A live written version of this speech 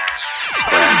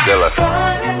Zilla,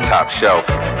 top shelf,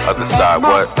 other side,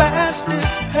 what?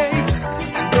 Fastest pace,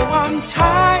 and though I'm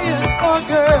tired, oh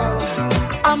girl,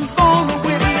 I'm gonna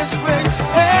win this race.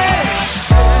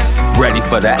 Hey. Ready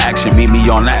for the action, meet me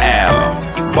on the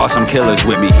Ave. Bought some killers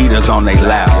with me, heaters on they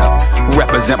lap.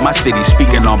 Represent my city,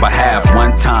 speaking on behalf.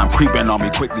 One time, creeping on me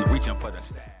quickly, reaching for the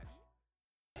stash.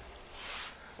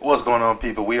 What's going on,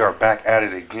 people? We are back at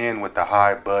it again with the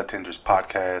High Bud Tenders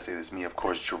podcast. It is me, of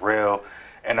course, Jarrell,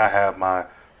 and I have my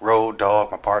road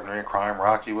dog, my partner in crime,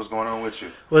 Rocky. What's going on with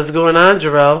you? What's going on,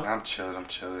 Jarrell? I'm chilling.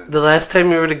 The last time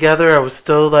we were together, I was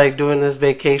still like doing this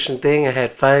vacation thing. I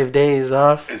had 5 days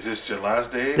off. Is this your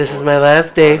last day? This is my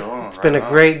last day. It's been a on.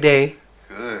 great day.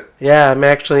 Good. Yeah, I'm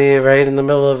actually right in the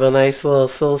middle of a nice little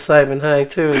psilocybin high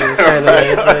too. It's kind of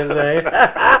nice.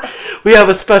 We have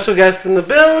a special guest in the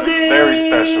building. Very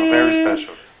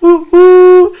special. Woo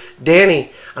woo, Danny.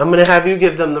 I'm gonna have you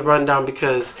give them the rundown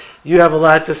because you have a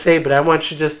lot to say, but I want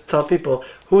you to just tell people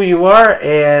who you are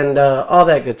and all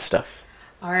that good stuff.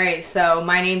 All right, so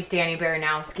my name's Danny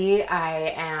Baranowski.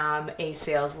 I am a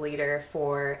sales leader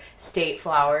for State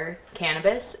Flower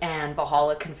Cannabis and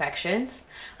Valhalla Confections.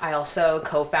 I also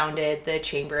co-founded the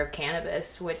Chamber of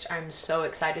Cannabis, which I'm so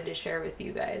excited to share with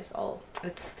you guys.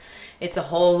 It's a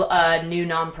whole new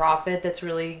nonprofit that's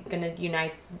really going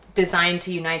to designed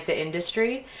to unite the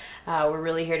industry. We're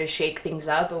really here to shake things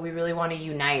up, but we really want to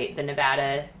unite the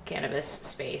Nevada cannabis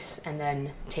space and then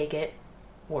take it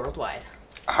worldwide.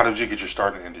 How did you get your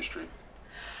start in the industry?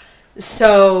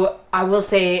 So I will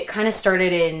say it kind of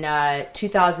started in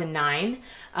 2009.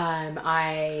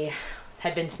 I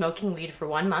had been smoking weed for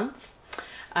 1 month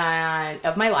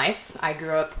of my life. I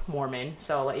grew up Mormon,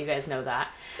 so I'll let you guys know that.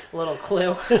 A little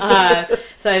clue.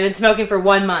 So I've been smoking for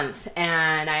 1 month,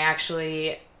 and I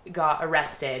actually got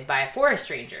arrested by a forest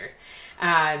ranger.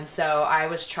 So I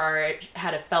was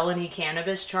had a felony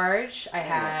cannabis charge. I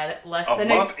had less than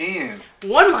 1 month.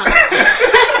 1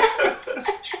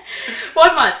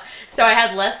 month. So I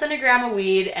had less than a gram of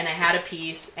weed, and I had a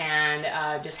piece,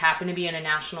 and just happened to be in a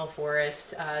national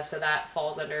forest. So that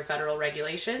falls under federal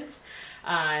regulations.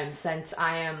 Since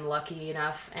I am lucky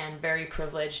enough and very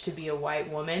privileged to be a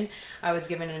white woman, I was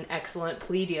given an excellent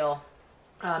plea deal,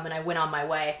 and I went on my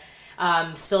way.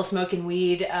 Still smoking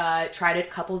weed, tried a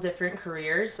couple different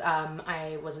careers.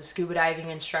 I was a scuba diving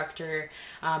instructor,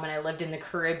 and I lived in the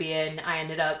Caribbean. I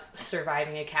ended up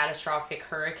surviving a catastrophic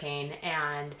hurricane,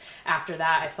 and after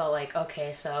that I felt like,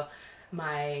 okay, so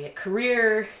my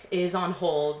career is on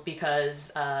hold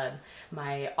because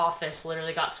my office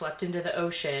literally got swept into the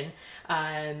ocean.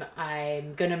 I'm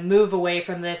going to move away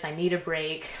from this. I need a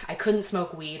break. I couldn't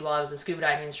smoke weed while I was a scuba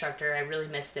diving instructor. I really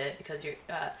missed it because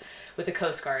with the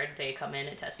Coast Guard, they come in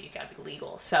and test you. You got to be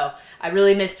legal. So I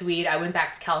really missed weed. I went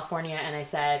back to California and I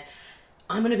said,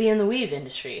 I'm going to be in the weed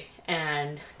industry.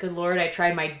 And good Lord, I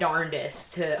tried my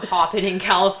darndest to hop in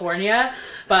California,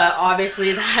 but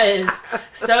obviously that is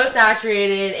so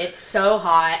saturated. It's so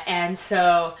hot. And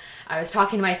so I was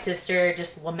talking to my sister,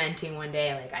 just lamenting one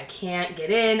day, like, I can't get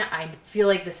in. I feel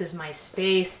like this is my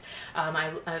space.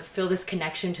 I feel this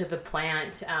connection to the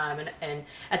plant. And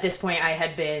at this point I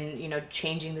had been,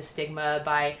 changing the stigma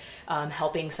by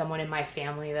helping someone in my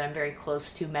family that I'm very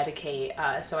close to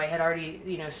medicate. So I had already,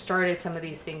 started some of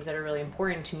these things that are really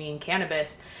important to me in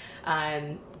cannabis.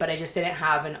 But I just didn't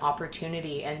have an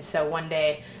opportunity. And so one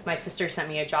day my sister sent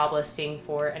me a job listing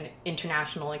for an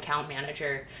international account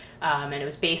manager. And it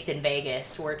was based in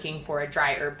Vegas, working for a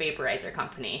dry herb vaporizer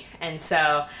company. And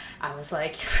so I was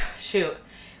like, shoot,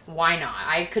 why not?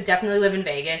 I could definitely live in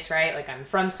Vegas, right? Like, I'm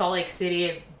from Salt Lake City.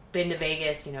 I've been to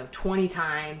Vegas, 20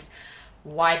 times.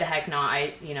 Why the heck not?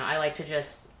 I like to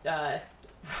just,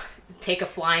 take a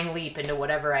flying leap into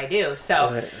whatever I do.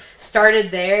 So started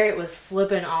there. It was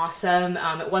flipping awesome.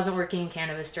 It wasn't working in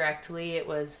cannabis directly. It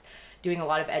was doing a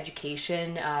lot of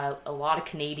education. A lot of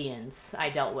Canadians I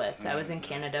dealt with. I was in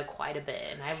Canada quite a bit,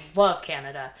 and I love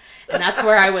Canada. And that's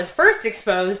where I was first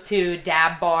exposed to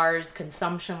dab bars,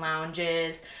 consumption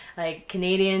lounges. Like,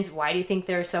 Canadians, why do you think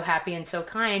they're so happy and so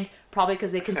kind? Probably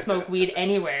because they can smoke weed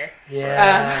anywhere.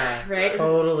 Yeah, right?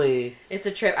 Totally. It's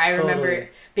a trip. I remember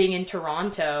being in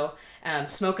Toronto,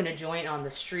 smoking a joint on the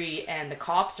street, and the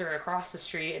cops are across the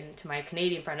street, and to my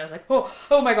Canadian friend, I was like, oh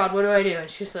my God, what do I do? And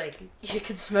she's like, you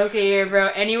can smoke it here, bro.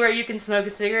 Anywhere you can smoke a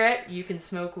cigarette, you can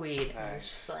smoke weed. And it's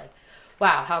just like,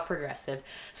 wow, how progressive.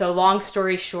 So long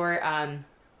story short,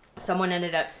 someone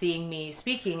ended up seeing me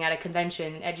speaking at a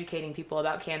convention, educating people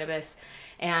about cannabis,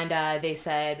 and they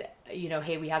said,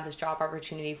 hey, we have this job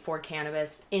opportunity for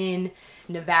cannabis in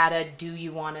Nevada. Do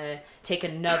you want to take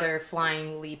another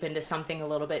flying leap into something a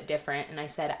little bit different? And I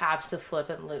said,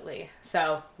 abso-flippantly.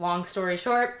 So long story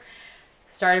short,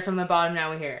 Started from the bottom, now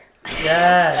we're here.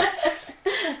 Yes.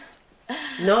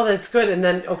 No, that's good. And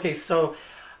then, okay, so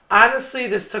honestly,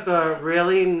 this took a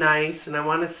really nice, and I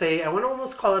want to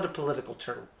almost call it a political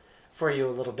term for you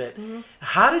a little bit. Mm-hmm.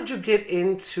 How did you get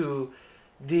into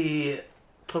the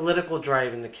political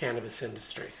drive in the cannabis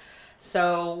industry?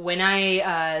 So when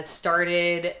I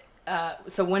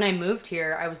when I moved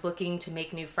here, I was looking to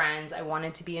make new friends. I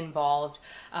wanted to be involved.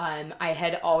 I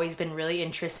had always been really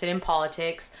interested in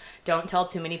politics. Don't tell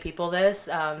too many people this.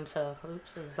 This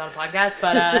is not a podcast,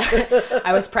 but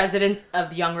I was president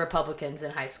of the Young Republicans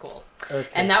in high school. Okay.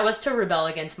 And that was to rebel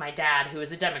against my dad, who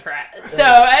was a Democrat. So,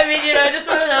 I mean, just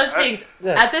one of those things.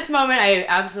 Yes. At this moment, I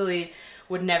absolutely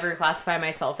would never classify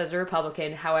myself as a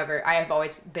Republican. However, I have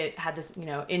always had this,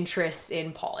 interest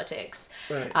in politics.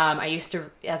 Right. I used to,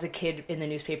 as a kid in the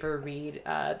newspaper, read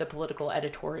the political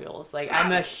editorials. Like,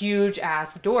 I'm a huge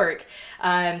ass dork.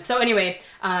 So anyway,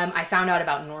 I found out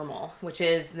about NORML, which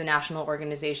is the National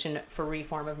Organization for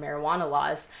Reform of Marijuana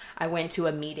Laws. I went to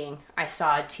a meeting. I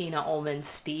saw Tina Ullman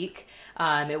speak.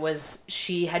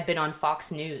 She had been on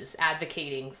Fox News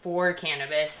advocating for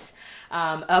cannabis,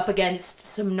 up against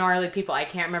some gnarly people. I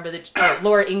can't remember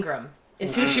Laura Ingraham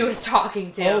is who she was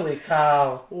talking to. Holy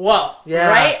cow. Whoa. Yeah.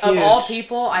 Right? Huge. Of all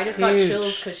people, I just got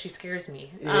chills because she scares me.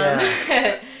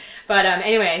 Yeah. But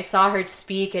anyway, I saw her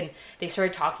speak and they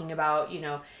started talking about,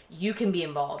 you can be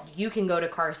involved. You can go to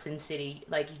Carson City.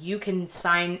 Like, you can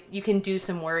do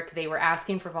some work. They were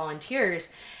asking for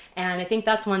volunteers. And I think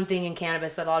that's one thing in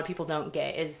cannabis that a lot of people don't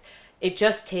get is it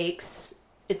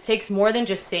takes more than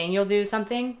just saying you'll do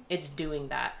something. It's doing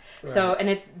that. Right. So,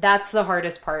 and that's the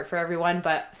hardest part for everyone.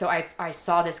 But so I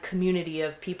saw this community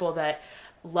of people that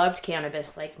loved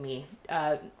cannabis like me,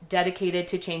 dedicated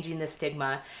to changing the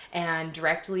stigma and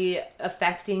directly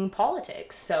affecting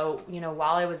politics. So,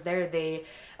 while I was there,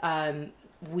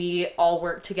 we all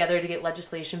worked together to get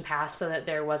legislation passed so that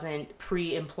there wasn't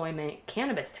pre-employment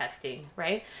cannabis testing,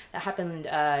 right? That happened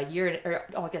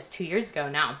 2 years ago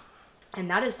now. And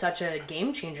that is such a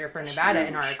game changer for Nevada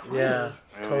and our economy. Yeah,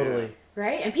 totally.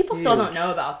 Right? And people still don't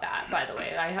know about that, by the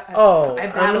way.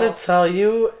 I'm going to tell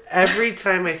you, every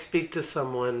time I speak to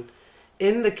someone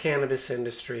in the cannabis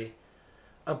industry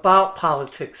about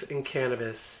politics in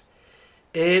cannabis,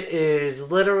 it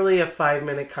is literally a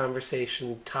 5-minute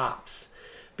conversation tops.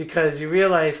 Because you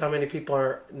realize how many people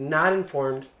are not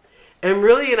informed and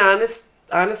really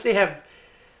honestly have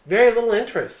very little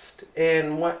interest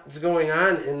in what's going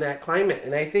on in that climate.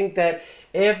 And I think that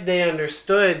if they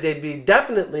understood, they'd be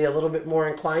definitely a little bit more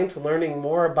inclined to learning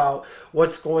more about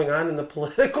what's going on in the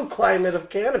political climate of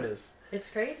cannabis. It's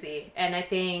crazy. And I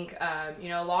think, a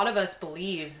lot of us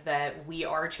believe that we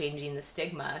are changing the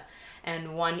stigma.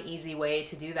 And one easy way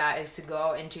to do that is to go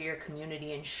out into your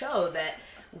community and show that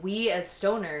we as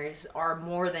stoners are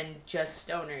more than just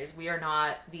stoners. We are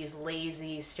not these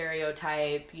lazy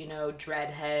stereotype,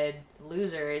 dreadhead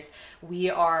losers. We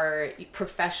are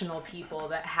professional people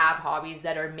that have hobbies,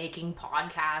 that are making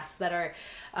podcasts, that are,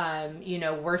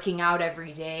 working out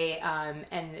every day.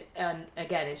 And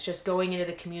again, it's just going into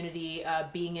the community,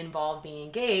 being involved, being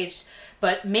engaged,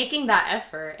 but making that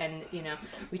effort. And,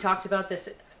 we talked about this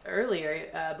earlier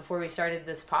before we started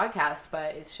this podcast,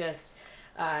 but it's just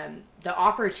the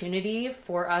opportunity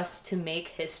for us to make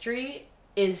history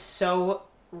is so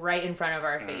right in front of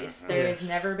our face. There has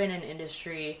never been an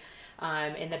industry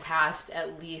in the past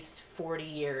at least 40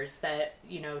 years that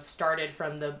started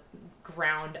from the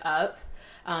ground up,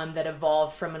 that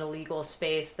evolved from an illegal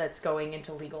space that's going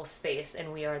into legal space,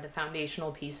 and we are the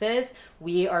foundational pieces.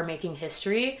 We are making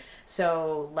history,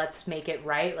 so let's make it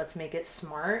right, let's make it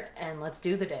smart, and let's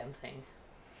do the damn thing.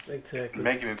 Exactly.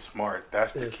 Making it smart,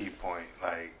 that's the key point.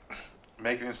 Like,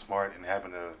 making it smart and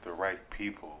having the right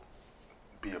people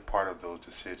be a part of those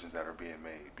decisions that are being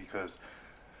made. Because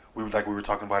we were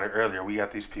talking about it earlier, we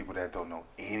got these people that don't know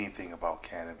anything about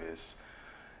cannabis,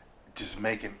 just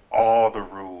making all the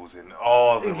rules and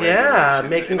all the regulations.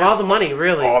 Making all the money,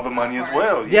 really. All the money as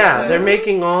well. Yeah, they're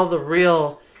making all the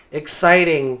real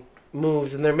exciting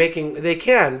moves, and they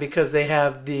can because they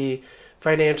have the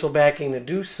financial backing to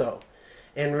do so.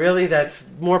 And really, that's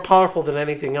more powerful than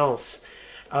anything else.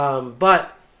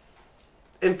 But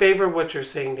in favor of what you're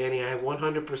saying, Danny, I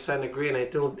 100% agree, and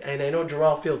I know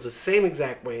Jarrell feels the same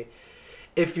exact way.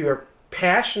 If you're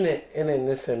passionate in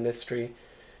this industry,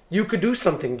 you could do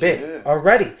something big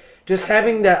already. Just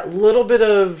having that little bit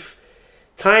of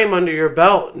time under your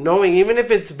belt, knowing even if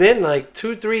it's been like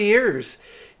 2-3 years,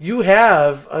 you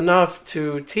have enough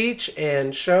to teach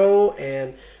and show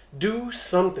and do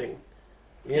something.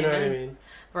 You know what I mean?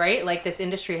 right? Like, this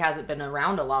industry hasn't been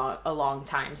around a long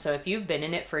time. So if you've been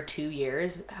in it for 2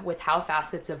 years, with how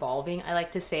fast it's evolving, I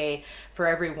like to say for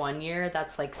every 1 year,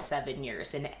 that's like 7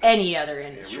 years in any other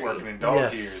industry. Yeah, we're working in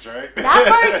dog years, right? That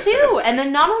part too. And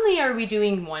then not only are we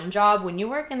doing one job, when you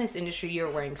work in this industry,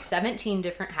 you're wearing 17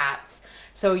 different hats.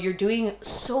 So you're doing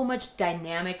so much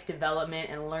dynamic development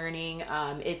and learning.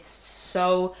 It's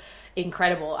so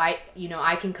incredible. I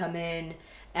can come in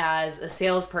as a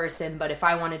salesperson, but if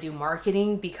I want to do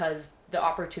marketing, because the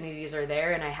opportunities are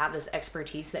there and I have this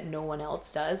expertise that no one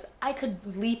else does, I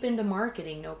could leap into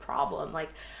marketing, no problem. Like,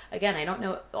 again, I don't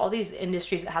know, all these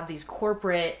industries that have these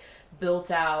corporate built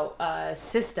out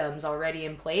systems already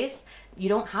in place, you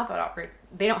don't have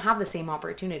they don't have the same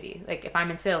opportunity. Like, if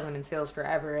I'm in sales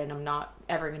forever, and I'm not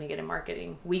ever going to get in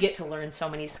marketing. We get to learn so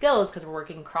many skills because we're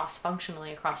working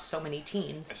cross-functionally across so many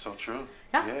teams. It's so true.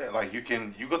 Yeah. Like, you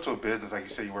go to a business, like you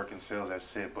say, you work in sales,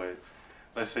 that's it, but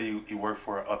let's say you work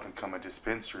for an up-and-coming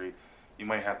dispensary, you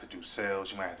might have to do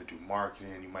sales, you might have to do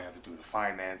marketing, you might have to do the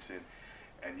financing,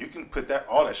 and you can put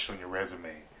all that shit on your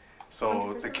resume. So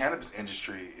 100%. The cannabis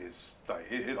industry is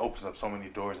like, it opens up so many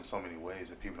doors in so many ways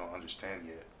that people don't understand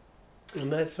yet.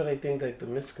 And that's what I think like the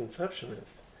misconception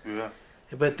is. Yeah.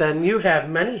 But then you have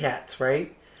many hats,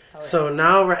 right? Oh, yeah. So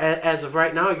now, as of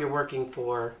right now, you're working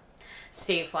for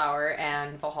State Flower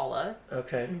and Valhalla.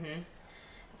 Okay.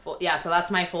 Mm-hmm. So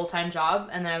that's my full-time job.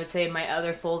 And then I would say my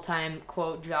other full-time,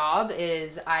 quote, job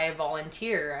is I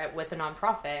volunteer with a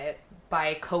nonprofit.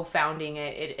 By co-founding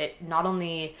it. It not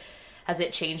only has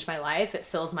it changed my life, it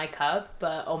fills my cup,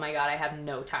 but oh my God, I have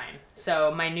no time.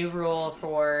 So my new rule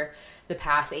for the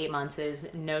past 8 months is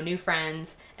no new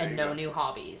friends and no new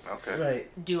hobbies. Okay.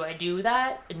 Right. Do I do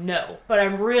that? No. But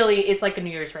it's like a New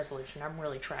Year's resolution. I'm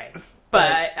really trying.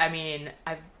 But I mean,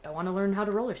 I want to learn how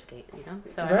to roller skate,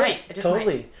 So right. I just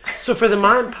might. So for the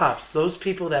mom and pops, those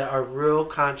people that are real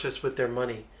conscious with their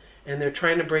money and they're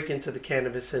trying to break into the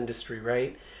cannabis industry,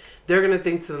 right? They're going to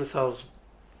think to themselves,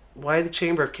 why the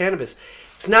Chamber of Cannabis?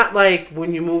 It's not like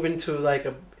when you move into like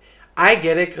I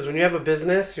get it, because when you have a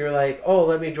business, you're like, oh,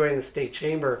 let me join the state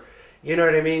chamber. You know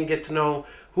what I mean? Get to know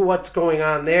what's going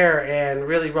on there and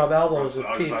really rub elbows with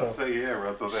people. I was about to say,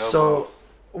 rub those elbows.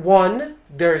 So, one,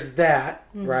 there's that,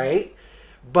 right?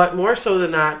 But more so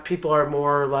than not, people are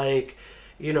more like,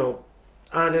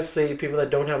 honestly, people that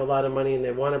don't have a lot of money and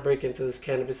they want to break into this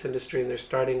cannabis industry and they're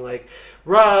starting like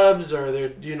rubs, or they're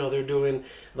doing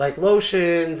like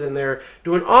lotions, and they're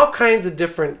doing all kinds of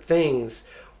different things.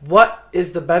 What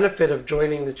is the benefit of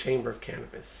joining the Chamber of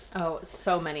Cannabis? Oh,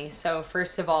 so many. So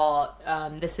first of all,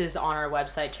 this is on our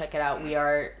website. Check it out. We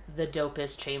are the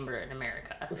dopest chamber in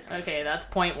America. Okay, that's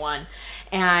point one.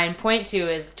 And point two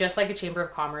is, just like a Chamber of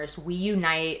Commerce, we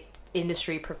unite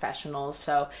industry professionals.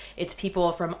 So it's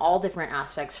people from all different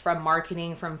aspects, from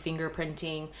marketing, from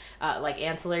fingerprinting, like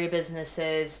ancillary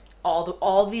businesses,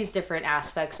 all these different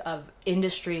aspects of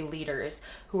industry leaders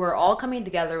who are all coming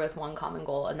together with one common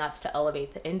goal, and that's to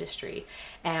elevate the industry.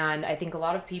 And I think a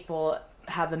lot of people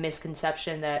have a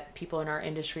misconception that people in our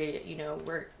industry,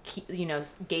 we're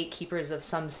gatekeepers of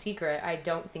some secret. I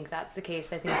don't think that's the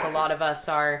case. I think a lot of us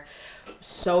are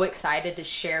so excited to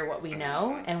share what we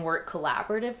know and work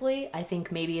collaboratively. I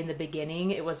think maybe in the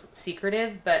beginning it was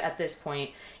secretive, but at this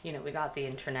point, we got the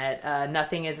internet.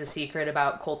 Nothing is a secret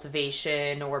about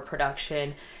cultivation or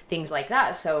production, things like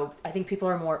that. So I think people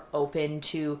are more open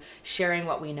to sharing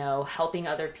what we know, helping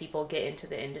other people get into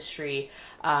the industry.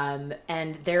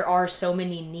 And there are so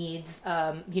many needs,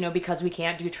 because we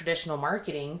can't do traditional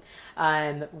marketing.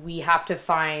 We have to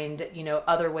find,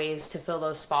 other ways to fill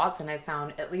those spots. And I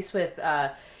found, at least with,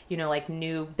 like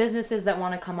new businesses that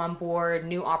want to come on board,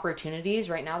 new opportunities,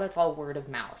 right now, that's all word of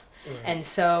mouth. Mm-hmm. And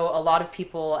so a lot of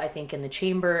people, I think, in the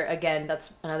chamber, again,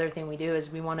 that's another thing we do, is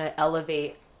we want to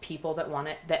elevate people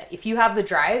that if you have the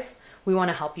drive, we want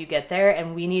to help you get there,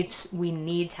 and we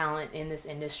need talent in this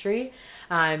industry.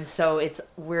 So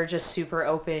we're just super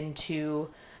open to,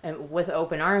 and with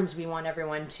open arms, we want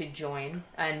everyone to join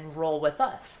and roll with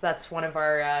us. That's one of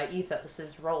our ethos,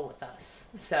 is roll with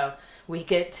us. So we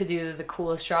get to do the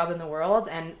coolest job in the world.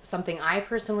 And something I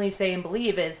personally say and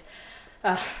believe is,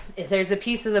 if there's a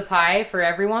piece of the pie for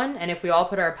everyone, and if we all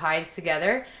put our pies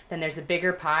together, then there's a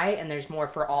bigger pie, and there's more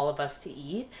for all of us to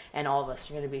eat, and all of us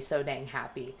are going to be so dang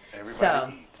happy.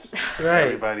 Everybody eats. Right.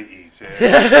 Everybody eats,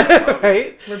 yeah.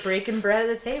 Right? We're breaking bread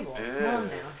at the table. Yeah. Come on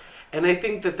now. And I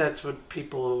think that's what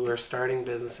people who are starting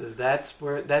businesses, that's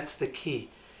the key.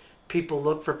 People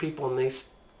look for people, and they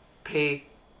pay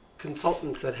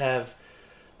consultants that have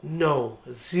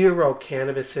zero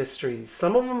cannabis history.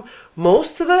 Some of them,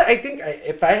 most of them, I think,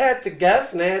 if I had to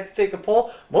guess and I had to take a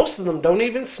poll, most of them don't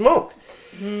even smoke.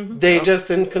 They just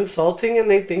in consulting, and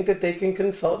they think that they can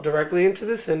consult directly into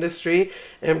this industry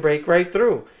and break right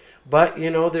through. But,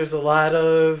 there's a lot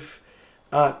of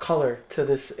color to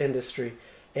this industry.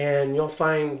 And you'll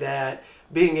find that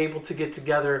being able to get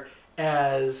together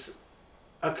as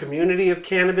a community of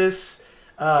cannabis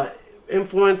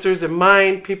influencers in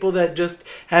mind, people that just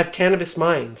have cannabis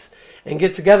minds and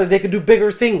get together, they could do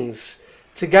bigger things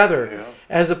together,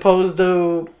 as opposed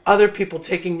to other people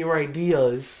taking your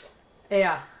ideas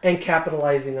and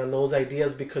capitalizing on those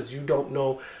ideas because you don't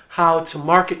know how to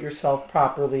market yourself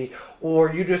properly,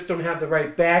 or you just don't have the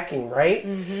right backing, right?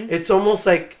 It's almost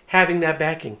like having that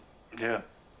backing. Yeah.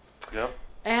 Yep.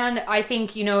 And I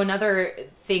think, another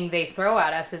thing they throw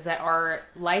at us is that our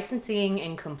licensing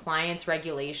and compliance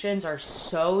regulations are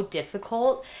so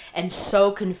difficult and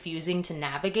so confusing to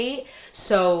navigate.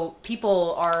 So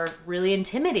people are really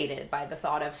intimidated by the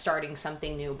thought of starting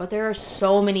something new. But there are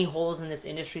so many holes in this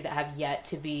industry that have yet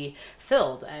to be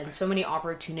filled, and so many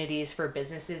opportunities for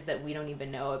businesses that we don't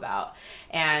even know about.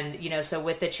 And, so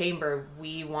with the Chamber,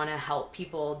 we want to help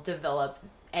people develop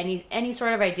any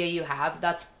sort of idea you have.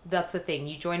 That's the thing.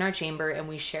 You join our chamber and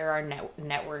we share our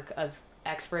network of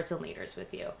experts and leaders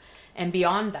with you. And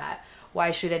beyond that,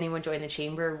 why should anyone join the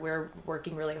chamber? We're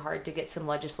working really hard to get some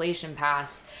legislation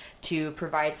passed to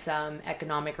provide some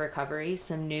economic recovery,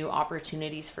 some new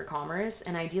opportunities for commerce,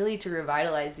 and ideally to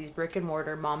revitalize these brick and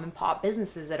mortar mom and pop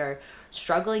businesses that are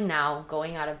struggling now,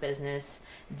 going out of business.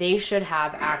 They should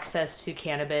have access to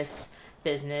cannabis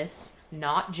business,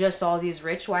 not just all these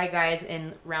rich white guys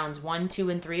in rounds 1, 2,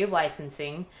 and 3 of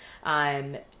licensing.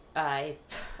 I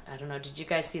don't know, did you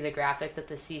guys see the graphic that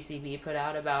the CCB put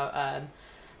out about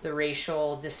the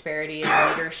racial disparity in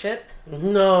leadership?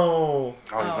 No.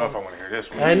 I don't even know if I want to hear this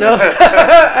one. I know.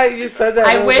 You said that.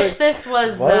 I wish this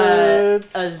was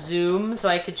a Zoom so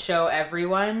I could show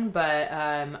everyone, but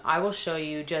I will show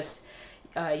you just,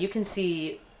 you can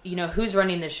see, who's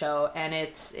running the show, and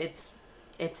it's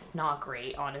not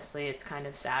great, honestly. It's kind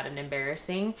of sad and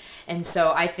embarrassing. And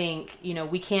so I think,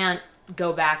 we can't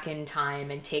go back in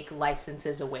time and take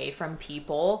licenses away from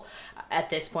people. At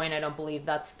this point, I don't believe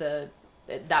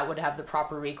that would have the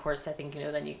proper recourse. I think,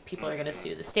 then people are going to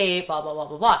sue the state, blah, blah, blah,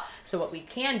 blah, blah. So what we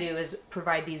can do is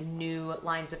provide these new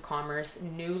lines of commerce,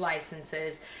 new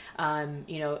licenses,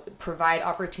 provide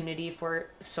opportunity for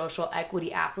social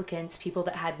equity applicants, people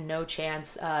that had no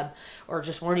chance or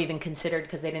just weren't even considered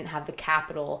because they didn't have the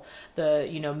capital, the,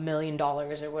 $1 million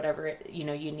or whatever, you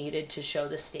needed to show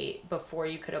the state before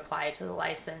you could apply to the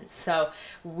license. So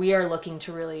we are looking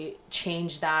to really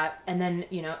change that. And then,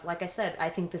 like I said, I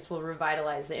think this will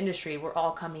revitalize the industry. We're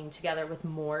all coming together with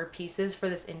more pieces for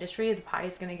this industry. The pie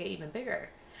is going to get even bigger.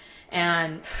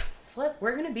 And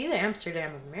we're going to be the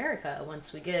Amsterdam of America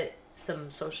once we get some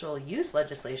social use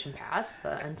legislation passed.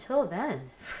 But until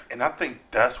then. And I think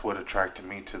that's what attracted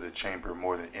me to the chamber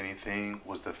more than anything,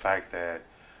 was the fact that,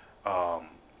 I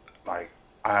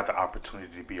have the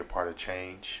opportunity to be a part of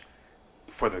change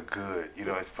for the good,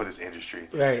 for this industry.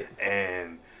 Right.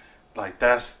 And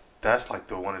that's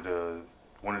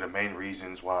one of the main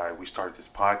reasons why we started this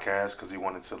podcast, because we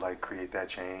wanted to create that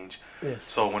change. Yes.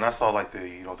 So when I saw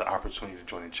the opportunity to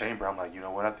join the chamber, I'm like,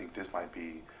 what, I think this might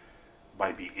be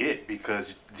it,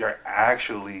 because you're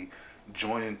actually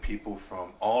joining people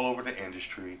from all over the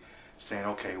industry, saying,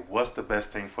 okay, what's the best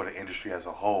thing for the industry as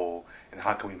a whole, and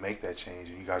how can we make that change?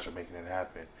 And you guys are making it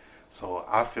happen. So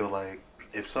I feel like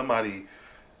if somebody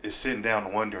is sitting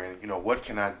down wondering, what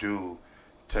can I do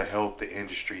to help the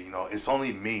industry? It's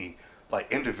only me.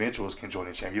 Individuals can join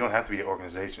the chamber. You don't have to be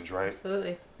organizations, right?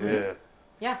 Absolutely. Yeah.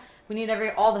 Yeah. We need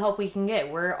all the help we can get.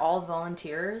 We're all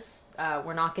volunteers.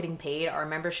 We're not getting paid. Our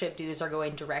membership dues are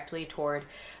going directly toward,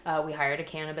 we hired a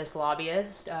cannabis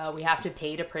lobbyist. We have to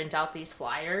pay to print out these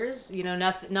flyers.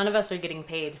 None of us are getting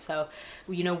paid. So,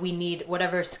 we need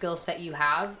whatever skill set you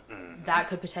have that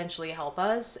could potentially help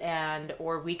us,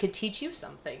 or we could teach you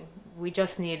something. We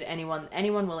just need anyone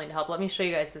willing to help. Let me show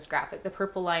you guys this graphic. The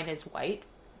purple line is white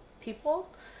people,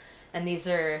 and these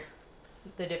are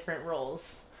the different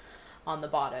roles on the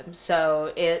bottom.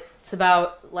 So it's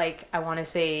about I want to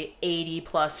say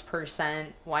 80+%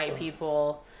 white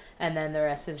people, and then the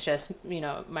rest is just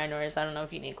minorities. I don't know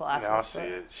if you need glasses. Yeah, I'll see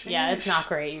it. Sheesh. Yeah, it's not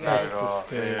great, you guys.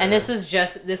 Yeah. And this was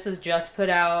just put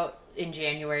out in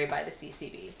January by the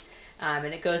CCB.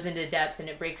 And it goes into depth, and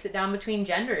it breaks it down between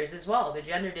genders as well. The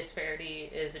gender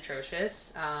disparity is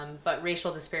atrocious, but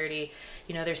racial disparity,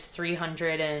 there's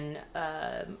 300 and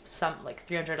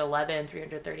 311,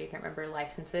 330, I can't remember,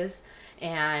 licenses,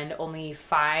 and only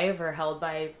 5 are held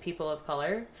by people of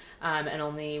color, and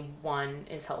only 1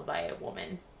 is held by a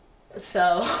woman.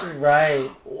 So Right.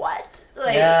 what?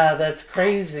 Like, Yeah, that's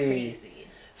crazy. That's crazy.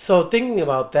 So thinking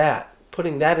about that,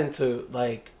 putting that into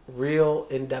like real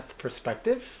in-depth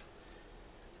perspective,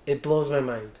 it blows my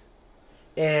mind.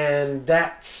 And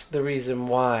that's the reason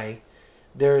why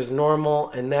there's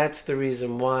NORML, and that's the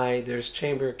reason why there's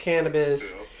Chamber of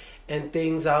Cannabis and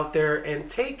things out there, and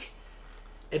take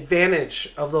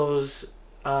advantage of those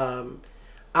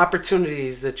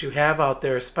opportunities that you have out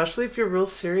there, especially if you're real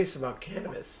serious about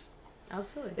cannabis.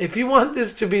 Absolutely. If you want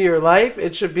this to be your life,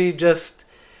 it should be just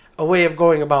a way of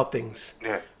going about things.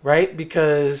 Yeah. Right?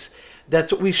 Because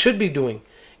that's what we should be doing.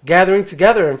 Gathering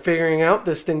together and figuring out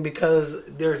this thing, because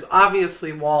there's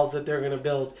obviously walls that they're going to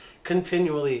build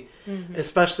continually,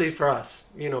 especially for us,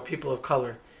 people of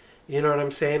color. You know what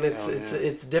I'm saying?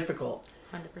 It's difficult.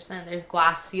 100%. There's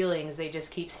glass ceilings. They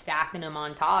just keep stacking them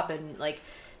on top, and like,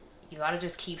 you got to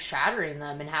just keep shattering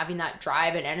them and having that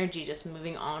drive and energy, just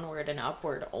moving onward and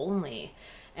upward only.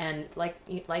 And like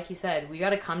you said, we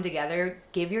got to come together,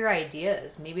 give your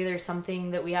ideas. Maybe there's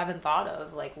something that we haven't thought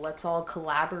of. Like, let's all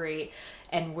collaborate,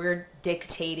 and we're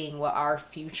dictating what our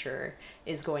future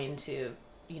is going to,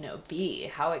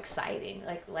 be. How exciting.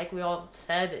 Like we all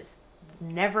said, is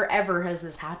never ever has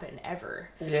this happened ever.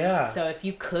 Yeah. So if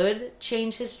you could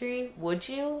change history, would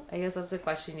you? I guess that's a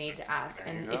question you need to ask.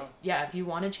 There And you go. if you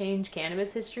want to change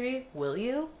cannabis history, will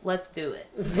you? Let's do it.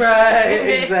 Right,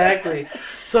 exactly.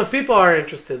 So if people are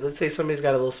interested, let's say somebody's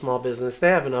got a little small business, they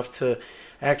have enough to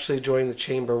actually join the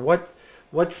chamber.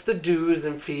 What's the dues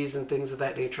and fees and things of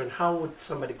that nature, and how would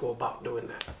somebody go about doing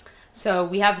that? So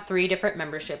we have 3 different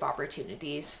membership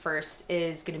opportunities. First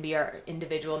is going to be our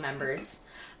individual members.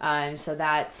 So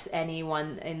that's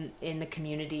anyone in the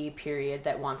community period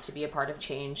that wants to be a part of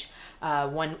change.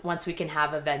 Once we can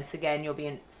have events again, you'll be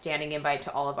a standing invite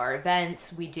to all of our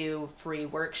events. We do free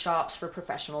workshops for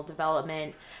professional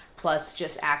development, plus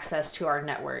just access to our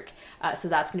network. So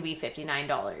that's going to be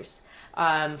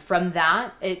 $59. From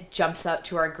that, it jumps up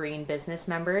to our green business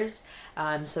members.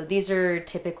 So these are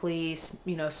typically,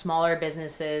 smaller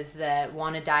businesses that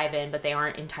want to dive in, but they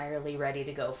aren't entirely ready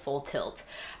to go full tilt.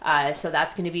 So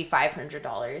that's going to be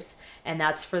 $500, and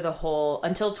that's for the whole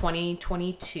until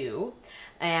 2022.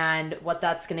 And what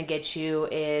that's going to get you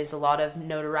is a lot of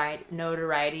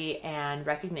notoriety and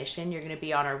recognition. You're going to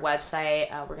be on our website.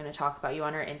 We're going to talk about you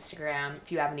on our Instagram.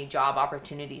 If you have any job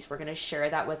opportunities, we're going to share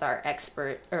that with our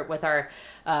with our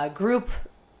group,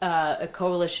 a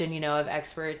coalition, of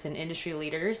experts and industry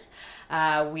leaders.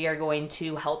 We are going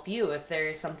to help you if there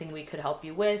is something we could help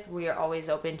you with. We are always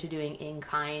open to doing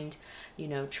in-kind,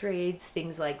 trades,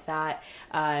 things like that.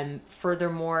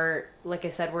 Furthermore, like I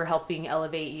said, we're helping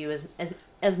elevate you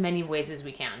as many ways as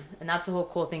we can. And that's the whole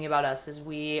cool thing about us, is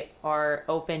we are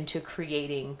open to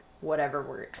creating whatever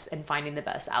works and finding the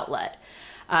best outlet.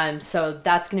 So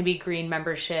that's going to be green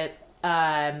membership.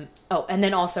 And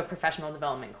then also professional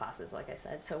development classes, like I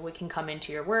said. So we can come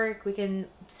into your work, we can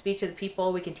speak to the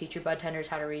people, we can teach your bud tenders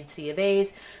how to read C of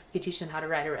A's, we can teach them how to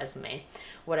write a resume,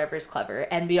 whatever is clever.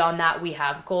 And beyond that, we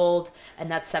have gold,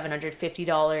 and that's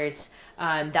 $750.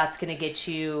 That's going to get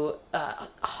you a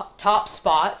top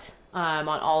spot on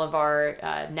all of our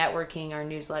networking, our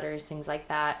newsletters, things like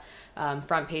that.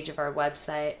 Front page of our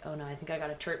website. Oh no, I think I got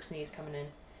a terp sneeze coming in.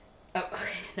 Oh,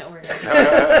 okay. No, we're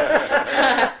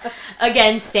not.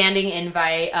 Again, standing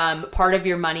invite. Part of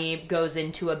your money goes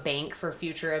into a bank for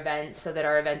future events so that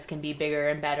our events can be bigger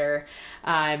and better.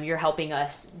 You're helping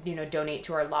us, donate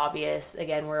to our lobbyists.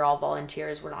 Again, we're all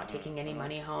volunteers. We're not taking any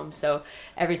money home. So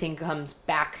everything comes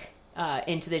back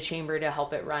into the chamber to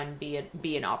help it run, be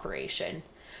an operation.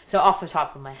 So off the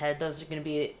top of my head, those are going to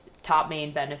be top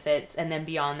main benefits. And then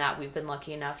beyond that, we've been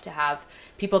lucky enough to have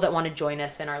people that want to join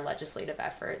us in our legislative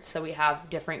efforts. So we have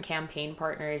different campaign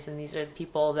partners, and these are the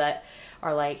people that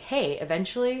are like, hey,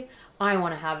 eventually I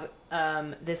want to have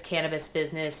this cannabis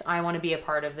business. I want to be a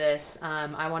part of this.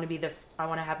 I want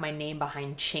to have my name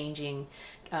behind changing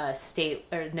state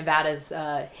or Nevada's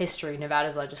history,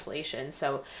 Nevada's legislation.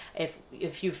 So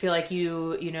if you feel like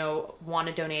you want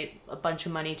to donate a bunch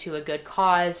of money to a good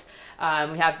cause,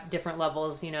 we have different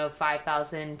levels, $5,000,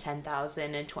 $10,000,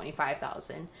 and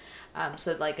 $25,000.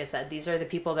 So like I said, these are the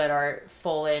people that are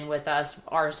full in with us,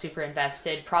 are super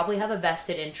invested, probably have a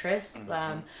vested interest.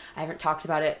 I haven't talked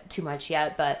about it too much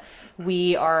yet, but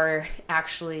we are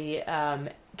actually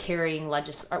carrying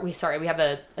we have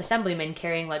a assemblyman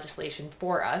carrying legislation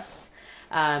for us,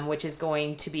 which is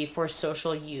going to be for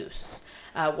social use.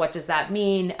 What does that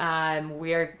mean?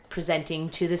 We're presenting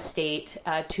to the state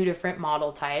 2 different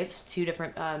model types, 2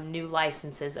 different new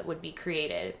licenses that would be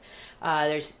created.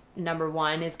 There's number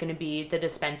 1 is going to be the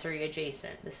dispensary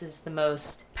adjacent. This is the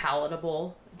most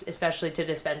palatable especially to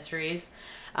dispensaries.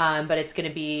 But it's going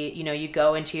to be, you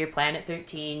go into your Planet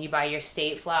 13, you buy your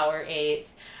State Flower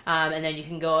 8th, and then you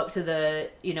can go up to the,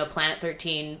 Planet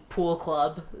 13 pool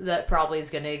club that probably is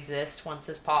going to exist once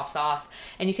this pops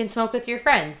off. And you can smoke with your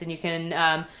friends and you can,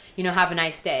 have a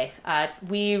nice day.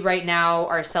 We right now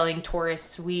are selling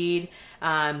tourist weed,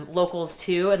 locals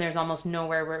too, and there's almost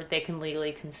nowhere where they can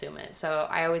legally consume it. So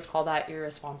I always call that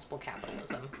irresponsible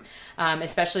capitalism,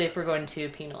 especially if we're going to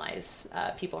penalize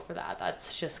people for that.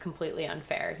 That's just completely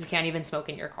unfair. You can't even smoke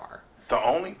in your car. The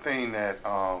only thing that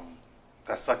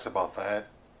that sucks about that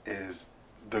is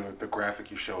the graphic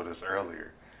you showed us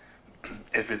earlier.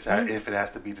 If it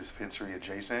has to be dispensary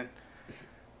adjacent.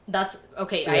 That's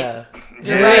okay. Yeah.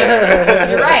 You're right.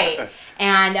 You're right.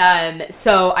 And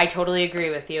so I totally agree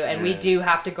with you. And we do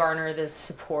have to garner this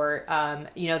support.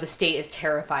 The state is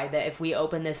terrified that if we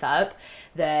open this up,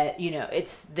 that,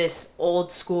 it's this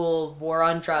old school war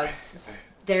on drugs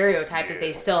stereotype that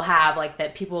they still have, like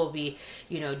that people will be,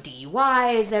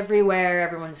 DUIs everywhere.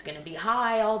 Everyone's going to be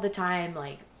high all the time.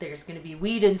 Like there's going to be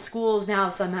weed in schools now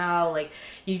somehow. Like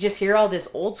you just hear all this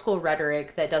old school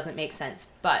rhetoric that doesn't make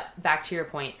sense. But back to your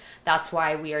point, that's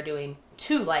why we are doing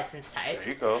 2 license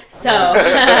types. There you go.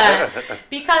 So,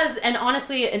 because, and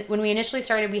honestly, when we initially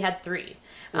started, we had 3.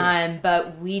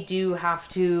 But we do have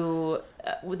to,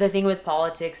 the thing with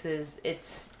politics is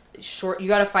it's short, you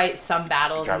got to fight some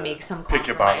battles and make some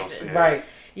compromises. Right.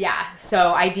 Yeah,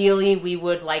 so ideally we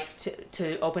would like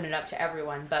to open it up to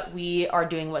everyone, but we are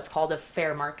doing what's called a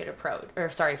free market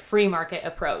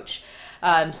approach.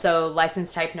 So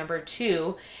license type number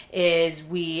 2 is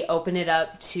we open it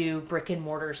up to brick and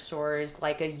mortar stores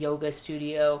like a yoga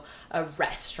studio, a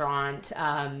restaurant,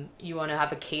 you want to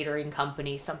have a catering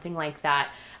company, something like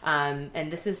that. And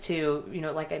this is to,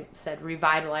 like I said,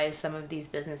 revitalize some of these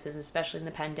businesses, especially in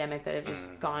the pandemic that have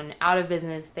just gone out of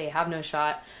business. They have no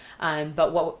shot.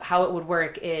 But how it would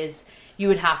work is you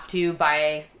would have to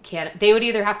buy they would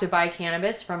either have to buy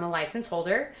cannabis from a license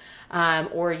holder,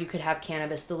 or you could have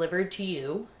cannabis delivered to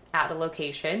you at a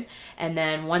location, and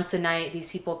then once a night these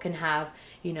people can have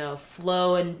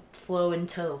flow and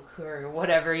toke, or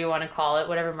whatever you want to call it,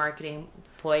 whatever marketing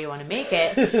ploy you want to make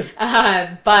it.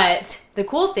 But the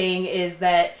cool thing is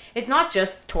that it's not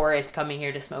just tourists coming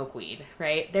here to smoke weed,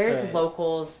 right? There's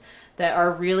locals that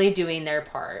are really doing their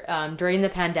part. During the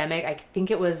pandemic, I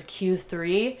think it was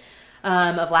Q3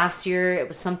 of last year, it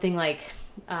was something like,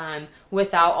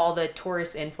 without all the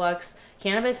tourist influx,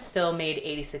 cannabis still made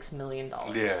 $86 million.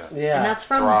 Yeah. And that's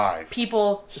from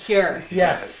people here.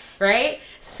 Yes. Right?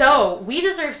 So we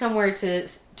deserve somewhere to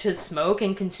smoke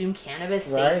and consume cannabis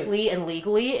safely and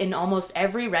legally. In almost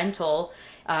every rental,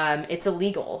 it's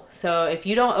illegal. So if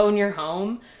you don't own your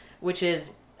home, which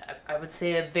is, I would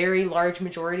say, a very large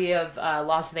majority of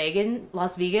Las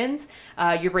Vegans,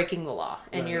 you're breaking the law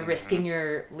and you're risking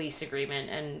your lease agreement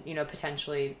and,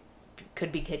 potentially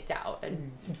could be kicked out.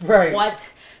 And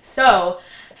what? So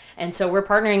we're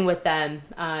partnering with them,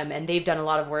 and they've done a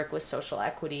lot of work with social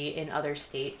equity in other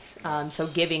states. So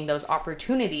giving those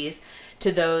opportunities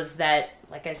to those that,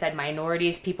 like I said,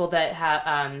 minorities, people that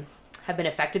have been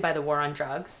affected by the war on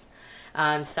drugs,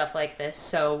 stuff like this.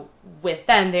 So with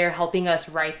them, they're helping us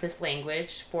write this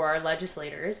language for our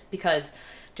legislators, because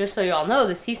just so you all know,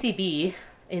 the CCB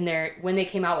when they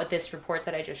came out with this report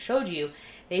that I just showed you,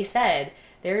 they said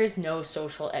there is no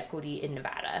social equity in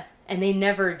Nevada, and they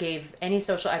never gave any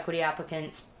social equity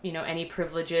applicants, any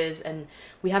privileges, and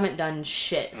we haven't done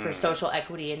shit for social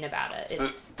equity in Nevada.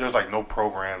 So there's like no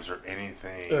programs or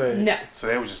anything. No. So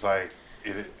they was just like,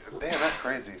 damn, that's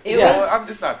crazy.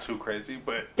 It's not too crazy,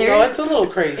 but it's a little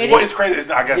crazy. It's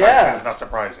crazy. I guess it's not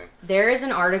surprising. There is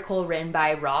an article written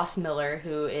by Ross Miller,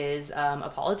 who is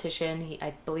a politician.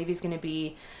 I believe he's going to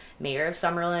be mayor of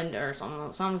Summerlin or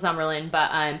some Summerlin,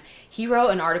 but he wrote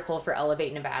an article for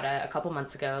Elevate Nevada a couple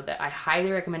months ago that I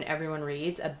highly recommend everyone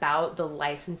reads, about the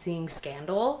licensing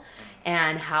scandal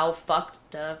and how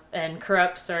fucked up and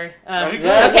corrupt. It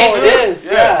is.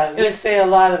 Yeah, it was say a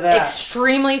lot of that.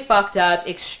 Extremely fucked up,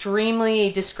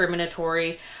 extremely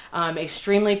discriminatory.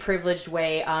 Extremely privileged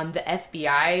way. The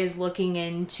FBI is looking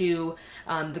into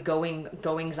the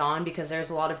goings on, because there's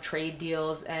a lot of trade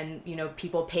deals and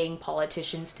people paying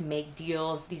politicians to make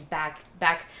deals, these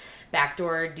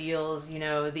backdoor deals,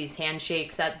 these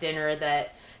handshakes at dinner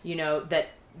that that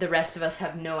the rest of us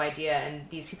have no idea, and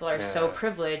these people are so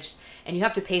privileged, and you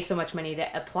have to pay so much money to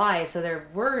apply. So there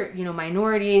were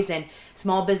minorities and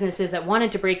small businesses that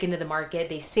wanted to break into the market.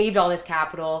 They saved all this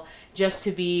capital just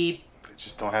to be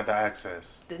just don't have the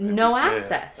access. No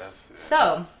access.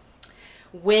 So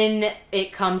when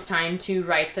it comes time to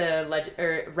write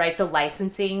the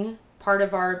licensing part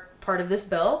of this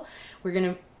bill.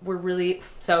 We're really,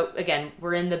 so again,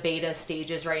 we're in the beta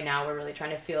stages right now. We're really trying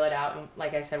to feel it out. And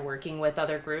like I said, working with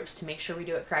other groups to make sure we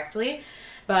do it correctly.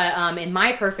 But in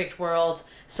my perfect world,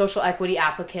 social equity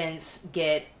applicants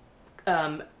get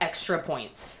extra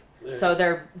points. Yeah.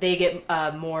 So they get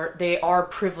more, they are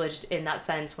privileged in that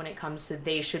sense when it comes to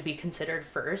they should be considered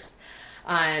first.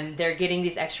 They're getting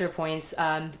these extra points.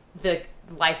 The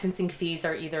licensing fees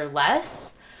are either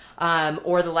less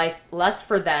or less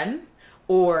for them,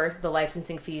 or the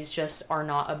licensing fees just are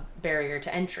not a barrier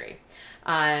to entry.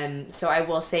 So I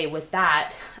will say with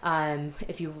that,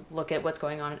 if you look at what's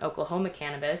going on in Oklahoma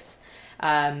cannabis,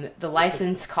 the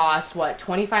license costs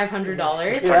 $2,500.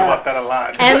 Talk about that a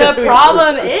lot. And the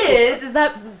problem is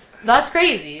that that's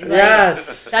crazy. Like,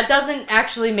 yes. That doesn't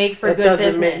actually make for good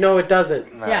business. No, it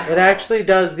doesn't. No. Yeah. It actually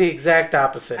does the exact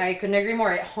opposite. I couldn't agree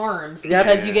more. It harms Yep.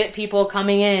 because you get people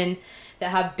coming in that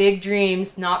have big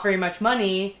dreams, not very much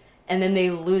money, and then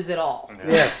they lose it all.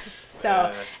 Yeah. Yes.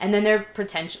 So, and then they're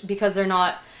because they're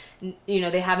not,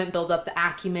 they haven't built up the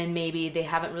acumen, maybe they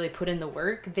haven't really put in the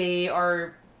work. They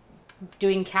are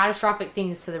doing catastrophic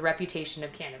things to the reputation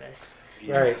of cannabis,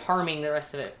 Right. harming the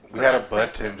rest of it. We had a bud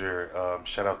tender,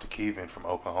 shout out to Kevin from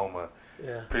Oklahoma.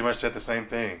 Yeah. Pretty much said the same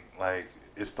thing. Like,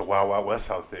 it's the Wild Wild West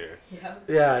out there. Yeah.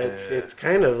 Yeah, it's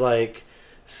kind of like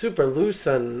super loose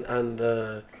on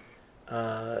the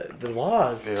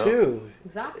laws Yeah. too.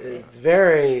 Exactly. It's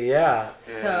very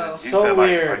So He So said,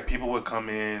 weird. Like people would come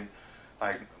in,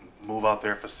 like move out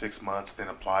there for 6 months, then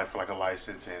apply for like a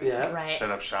license and Yeah. Right.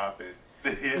 set up shop. And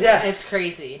Yes. It's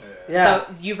crazy. Yeah.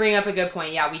 So you bring up a good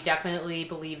point. Yeah, we definitely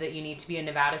believe that you need to be a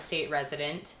Nevada state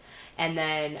resident. And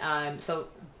then, so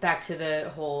back to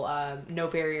the whole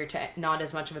not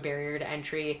as much of a barrier to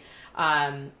entry.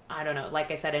 I don't know. Like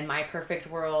I said, in my perfect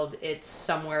world, it's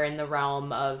somewhere in the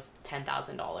realm of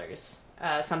 $10,000.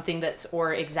 Something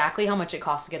or exactly how much it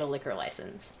costs to get a liquor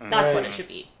license. That's what it should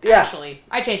be. Yeah. Actually,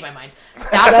 I changed my mind.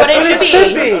 That's what it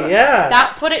should be. Yeah.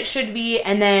 That's what it should be.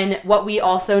 And then what we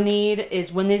also need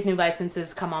is when these new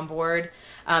licenses come on board,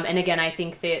 and again, I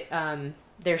think that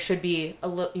there should be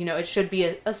it should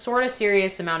be a sort of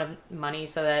serious amount of money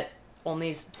so that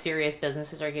only serious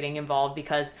businesses are getting involved,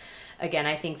 because again,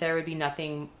 I think there would be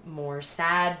nothing more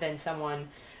sad than someone,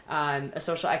 a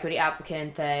social equity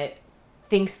applicant that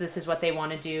thinks this is what they want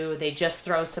to do. They just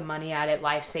throw some money at it,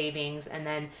 life savings, and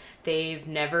then they've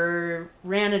never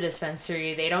ran a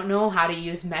dispensary. They don't know how to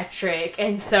use Metric,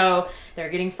 and so they're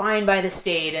getting fined by the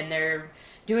state, and they're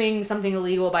doing something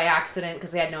illegal by accident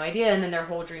because they had no idea, and then their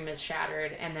whole dream is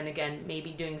shattered. And then again,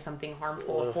 maybe doing something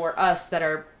harmful for us that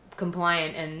are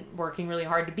compliant and working really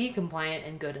hard to be compliant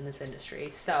and good in this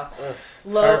industry. So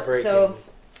so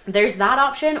there's that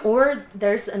option, or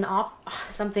there's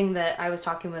something that I was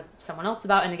talking with someone else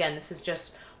about, and again, this is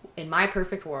just in my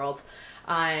perfect world.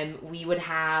 We would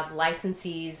have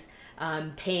licensees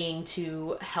paying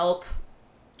to help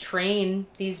train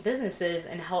these businesses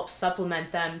and help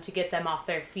supplement them to get them off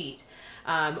their feet.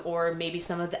 Or maybe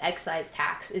some of the excise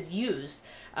tax is used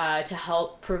to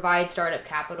help provide startup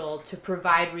capital, to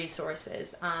provide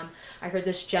resources. I heard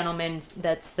this gentleman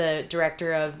that's the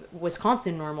director of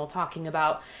Wisconsin NORML talking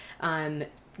about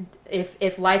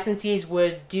if licensees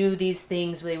would do these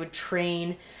things, they would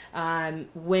train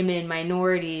women,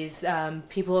 minorities,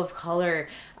 people of color.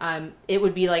 It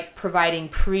would be like providing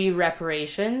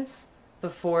pre-reparations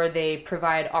before they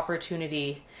provide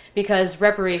opportunity, because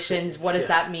reparations, what does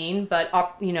that mean? But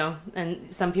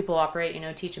and some people operate,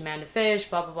 teach a man to fish,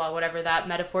 blah blah blah, whatever that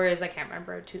metaphor is. I can't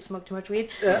remember. Smoke too much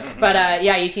weed. But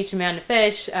you teach a man to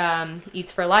fish,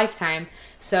 eats for a lifetime.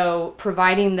 So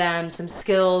providing them some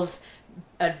skills,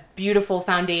 a beautiful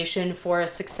foundation for a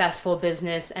successful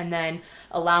business, and then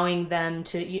allowing them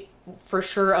to for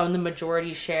sure own the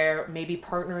majority share, maybe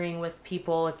partnering with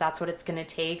people if that's what it's going to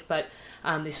take. But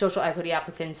the social equity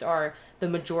applicants are the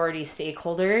majority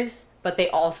stakeholders, but they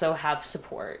also have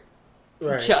support.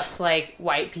 Right. Just like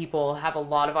white people have a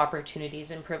lot of opportunities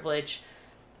and privilege.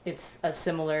 It's a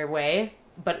similar way,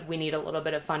 but we need a little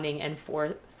bit of funding and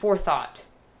forethought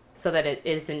so that it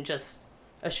isn't just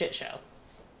a shit show.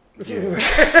 Yeah.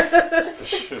 For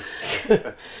sure.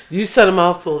 You said a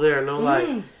mouthful there, no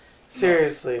lie.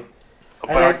 Seriously.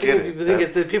 But I get it. I think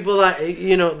it's the people that,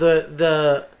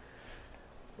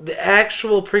 the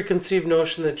actual preconceived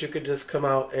notion that you could just come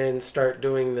out and start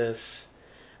doing this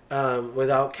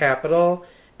without capital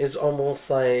is almost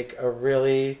like a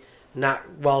really not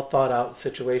well thought out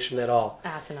situation at all.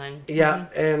 Asinine. Yeah,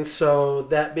 and so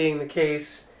that being the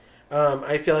case,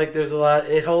 I feel like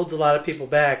it holds a lot of people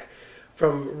back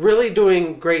from really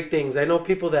doing great things. I know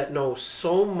people that know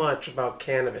so much about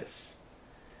cannabis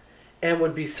and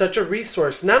would be such a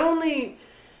resource. Not only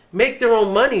make their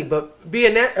own money, but be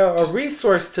a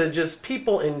resource to just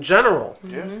people in general.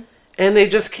 Yeah. And they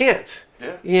just can't.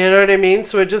 Yeah. You know what I mean?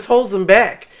 So it just holds them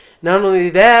back. Not only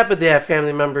that, but they have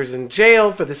family members in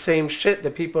jail for the same shit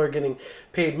that people are getting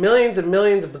paid millions and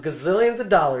millions of gazillions of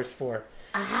dollars for.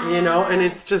 You know, and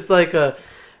it's just like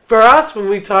for us, when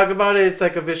we talk about it, it's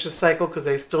like a vicious cycle because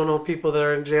they still know people that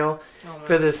are in jail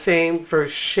for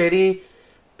shitty,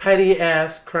 petty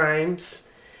ass crimes.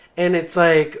 And it's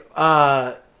like,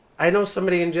 I know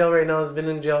somebody in jail right now has been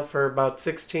in jail for about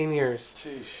 16 years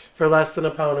for less than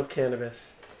a pound of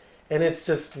cannabis. And it's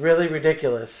just really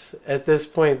ridiculous at this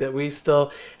point that we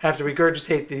still have to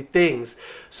regurgitate the things.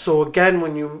 So again,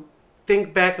 when you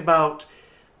think back about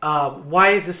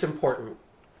why is this important?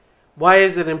 Why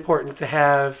is it important to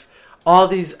have all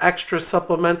these extra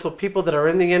supplemental people that are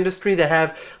in the industry that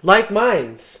have like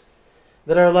minds,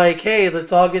 that are like, hey,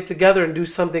 let's all get together and do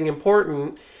something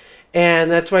important. And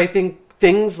that's why I think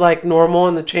things like NORML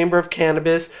and the Chamber of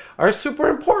Cannabis are super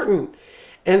important.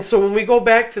 And so when we go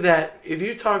back to that, if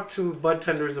you talk to bud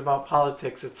tenders about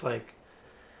politics, it's like,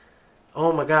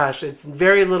 oh my gosh, it's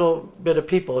very little bit of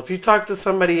people. If you talk to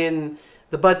somebody in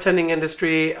the bud tending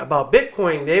industry about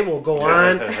Bitcoin, they will go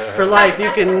on for life.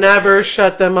 You can never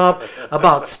shut them up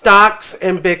about stocks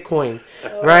and Bitcoin,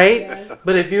 right? Yeah.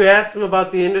 But if you ask them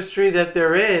about the industry that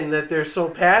they're in, that they're so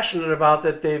passionate about,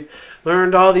 that they've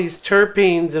learned all these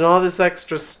terpenes and all this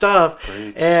extra stuff,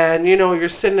 and you're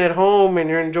sitting at home and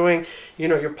you're enjoying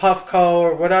your Puffco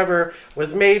or whatever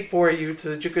was made for you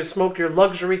so that you could smoke your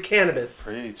luxury cannabis.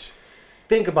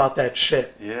 Think about that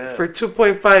shit for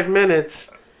 2.5 minutes.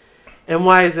 And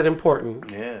why is it important?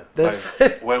 Yeah, that's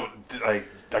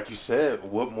like you said,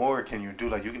 what more can you do?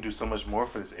 Like, you can do so much more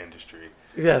for this industry.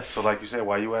 Yes. So like you said,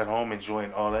 while you at home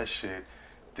enjoying all that shit,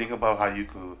 think about how you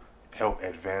could help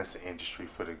advance the industry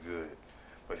for the good.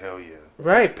 But hell yeah.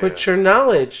 Right. Put your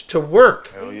knowledge to work.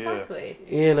 Hell exactly.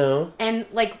 Yeah. And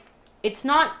like, it's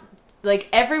not like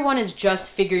everyone is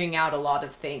just figuring out a lot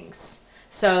of things.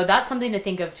 So that's something to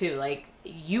think of too. Like,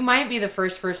 you might be the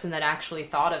first person that actually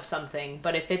thought of something,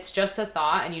 but if it's just a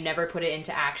thought and you never put it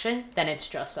into action, then it's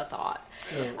just a thought.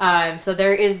 So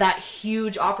there is that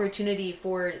huge opportunity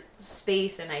for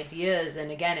space and ideas.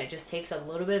 And again, it just takes a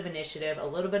little bit of initiative, a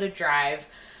little bit of drive,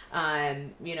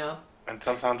 And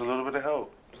sometimes a little bit of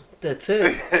help. That's it.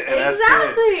 Exactly. That's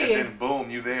it. And then boom,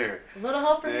 you there. A little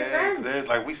help from your friends.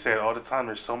 Like we said all the time,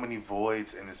 there's so many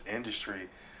voids in this industry.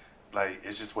 Like,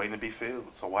 it's just waiting to be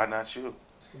filled. So why not you?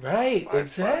 Right.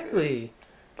 Exactly.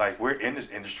 Like, we're in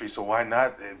this industry, so why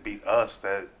not be us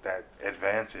that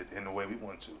advance it in the way we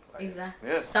want to? Like, exactly.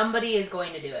 Yeah. Somebody is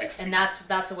going to do it, and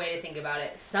that's a way to think about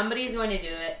it. Somebody is going to do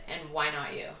it, and why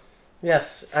not you?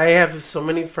 Yes, I have so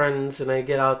many friends, and I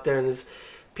get out there, and there's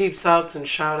peeps outs and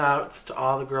shout outs to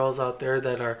all the girls out there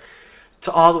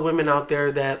to all the women out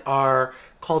there that are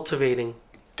cultivating.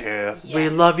 Yeah. Yes. We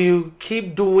love you.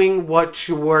 Keep doing what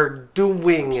you are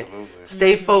doing. Absolutely.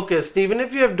 Stay focused. Even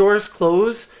if you have doors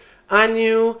closed on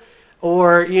you,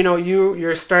 or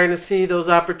you're starting to see those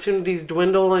opportunities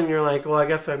dwindle, and you're like, well, I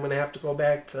guess I'm going to have to go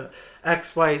back to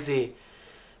XYZ.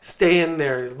 Stay in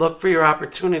there. Look for your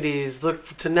opportunities.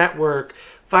 To network.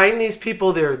 Find these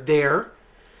people that are there.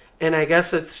 And I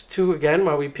guess that's too, again,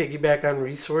 while we piggyback on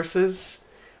resources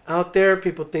out there.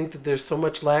 People think that there's so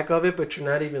much lack of it, but you're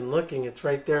not even looking. It's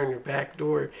right there in your back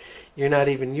door. You're not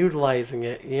even utilizing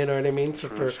it. You know what I mean? So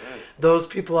for those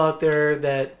people out there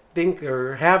that think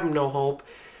or have no hope,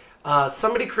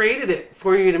 somebody created it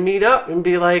for you to meet up and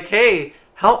be like, hey,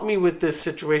 help me with this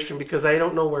situation because I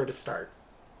don't know where to start.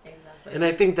 Exactly. And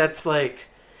I think that's like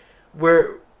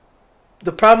where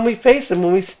the problem we face, and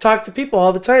when we talk to people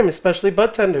all the time, especially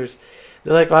bud tenders,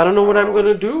 they're like, I don't know what I'm going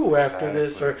to do after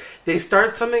this. Or they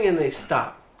start something and they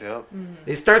stop. Yep. Mm-hmm.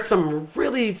 They start some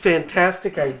really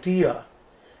fantastic idea.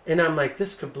 And I'm like,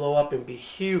 this could blow up and be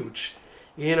huge.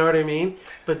 You know what I mean?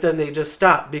 But then they just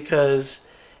stop because,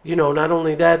 not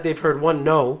only that, they've heard one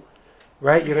no,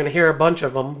 right? You're going to hear a bunch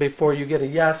of them before you get a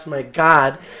yes. My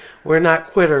God, we're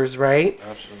not quitters, right?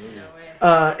 Absolutely. No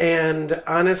way. And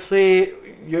honestly,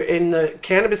 you're in the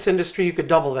cannabis industry, you could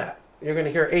double that. You're going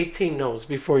to hear 18 no's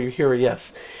before you hear a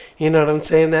yes. You know what I'm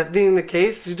saying? That being the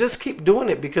case, you just keep doing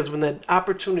it because when that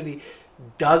opportunity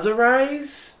does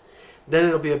arise, then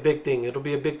it'll be a big thing. It'll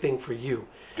be a big thing for you,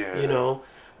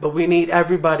 But we need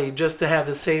everybody just to have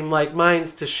the same like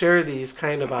minds to share these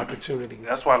kind of opportunities.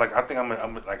 That's why, I think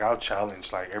I'll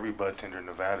challenge every bud tender in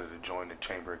Nevada to join the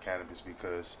Chamber of Cannabis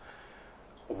because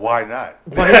why not?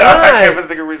 Why not? I can't even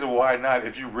think of a reason why not.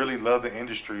 If you really love the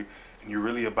industry and you're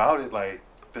really about it,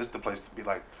 this is the place to be,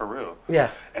 for real. Yeah.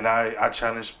 And I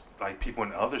challenge like people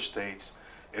in other states,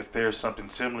 if there's something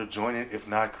similar, join it. If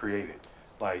not, create it.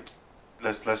 Like,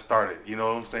 let's start it. You know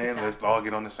what I'm saying? Exactly. Let's all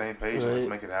get on the same page and let's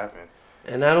Right. make it happen.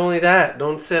 And not only that,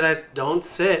 don't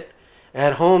sit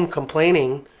at home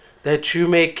complaining that you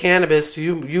make cannabis.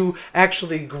 You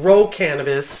actually grow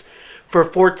cannabis for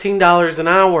 $14 an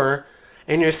hour,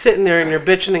 and you're sitting there and you're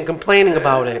bitching and complaining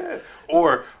about it.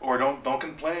 Or don't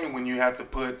complain when you have to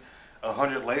put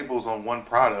 100 labels on one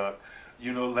product.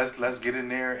 You know, let's get in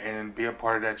there and be a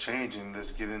part of that change, and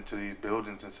let's get into these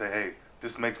buildings and say, hey,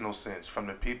 this makes no sense. From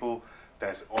the people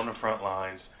that's on the front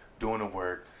lines doing the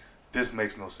work, this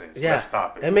makes no sense. Yeah, Let's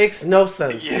stop it. It makes no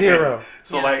sense. Yeah. Zero.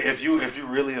 So Yeah. like, if you're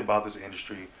really about this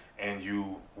industry and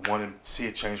you want to see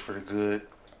it change for the good,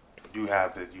 you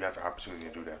have the opportunity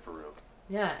to do that for real.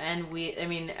 Yeah, and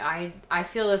I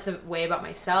feel this way about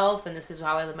myself, and this is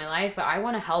how I live my life, but I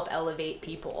want to help elevate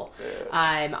people.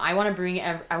 I want to bring,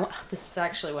 this is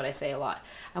actually what I say a lot.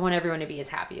 I want everyone to be as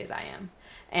happy as I am.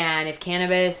 And if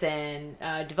cannabis and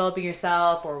developing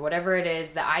yourself or whatever it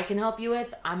is that I can help you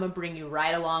with, I'm going to bring you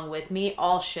right along with me.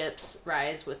 All ships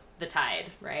rise with the tide,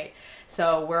 right?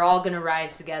 So we're all going to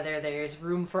rise together. There's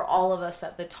room for all of us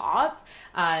at the top.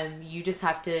 You just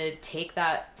have to take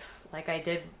that, like I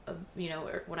did,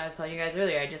 when I was telling you guys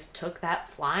earlier, I just took that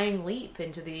flying leap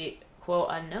into the quote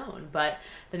unknown. But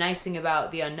the nice thing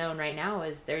about the unknown right now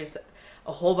is there's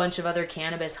a whole bunch of other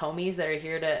cannabis homies that are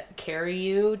here to carry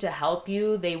you, to help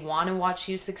you. They want to watch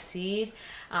you succeed.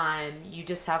 You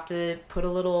just have to put a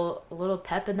little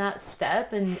pep in that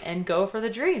step and go for the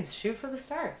dreams. Shoot for the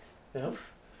stars. Yep.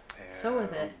 So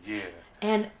with it. Yeah.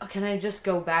 And can I just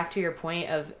go back to your point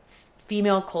of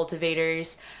female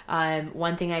cultivators?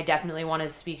 One thing I definitely want to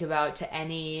speak about to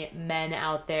any men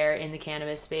out there in the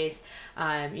cannabis space,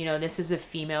 this is a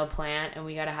female plant, and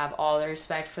we got to have all the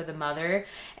respect for the mother.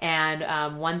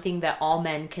 And one thing that all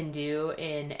men can do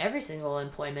in every single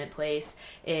employment place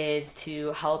is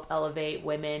to help elevate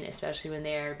women, especially when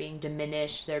they're being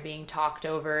diminished, they're being talked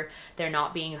over, they're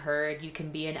not being heard. You can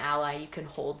be an ally, you can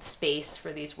hold space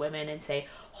for these women and say,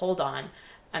 hold on,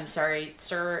 I'm sorry,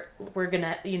 sir, we're going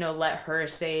to, let her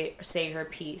say her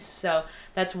piece. So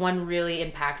that's one really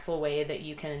impactful way that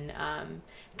you can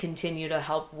continue to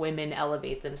help women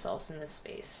elevate themselves in this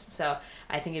space. So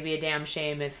I think it'd be a damn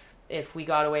shame if we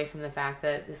got away from the fact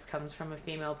that this comes from a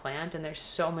female plant, and there's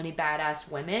so many badass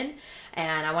women,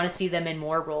 and I want to see them in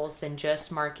more roles than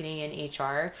just marketing and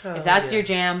HR. If that's your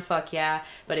jam, fuck yeah.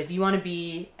 But if you want to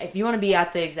be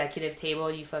at the executive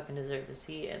table, you fucking deserve a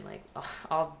seat, and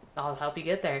I'll help you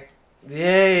get there.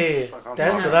 Yay. Fuck,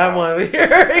 That's talking what I about. want to hear.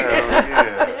 Hell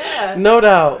yeah. Yeah. No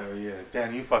doubt. Hell yeah.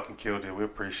 Dan, you fucking killed it. We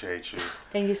appreciate you.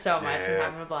 Thank you so much. I'm Yeah.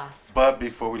 having a blast. But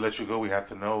before we let you go, we have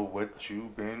to know what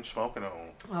you've been smoking on.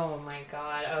 Oh my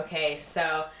god. Okay,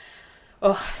 so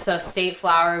State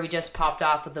Flower, we just popped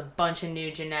off with a bunch of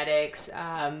new genetics.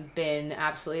 Been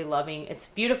absolutely loving. It's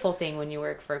a beautiful thing when you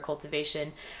work for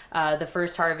cultivation. The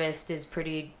first harvest is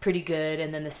pretty good,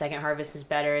 and then the second harvest is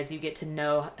better as you get to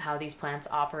know how these plants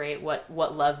operate, what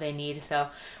love they need. So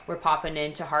we're popping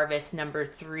into harvest number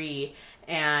 3,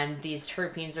 and these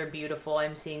terpenes are beautiful.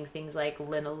 I'm seeing things like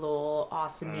linalool,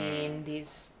 ocimene,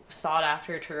 these sought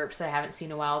after terps I haven't seen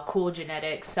in a while. Cool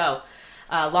genetics. So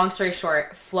long story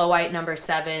short, Flow White number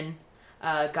 7,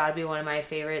 gotta be one of my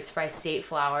favorites by State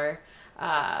Flower.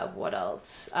 What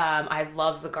else? I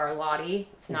love the Garlotti.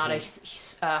 It's not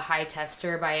a high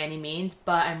tester by any means,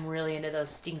 but I'm really into those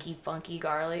stinky, funky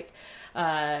garlic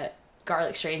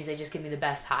strains. They just give me the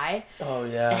best high. Oh,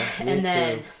 yeah. Me And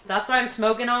then too. that's what I'm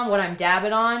smoking on, what I'm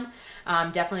dabbing on.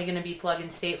 I'm definitely going to be plugging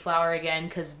State Flower again,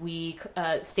 because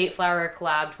State Flower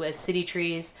collabed with City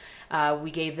Trees.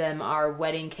 We gave them our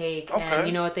wedding cake. Okay. And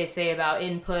you know what they say about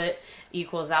input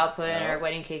equals output, and our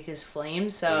wedding cake is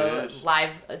flame. So It is.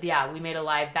 we made a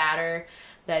live batter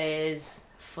that is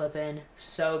flipping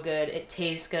so good. It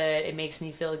tastes good. It makes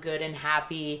me feel good and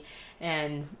happy.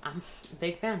 And I'm a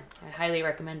big fan. I highly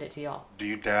recommend it to y'all. Do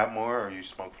you dab more or you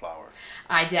smoke flower?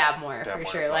 I dab more, Dab for more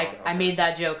sure. in Like, flower, I okay. made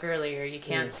that joke earlier. You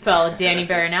can't spell Danny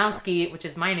Baranowski, which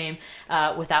is my name,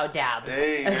 without dabs.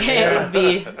 Hey, Okay, yeah. it would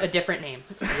be a different name.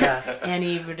 Yeah.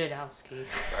 Annie Baranowski.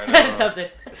 Right on. Something.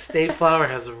 State Flower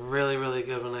has a really, really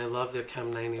good one. I love their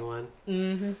Chem 91.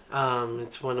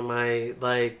 It's one of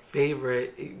my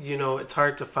favorite. It's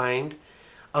hard to find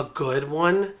a good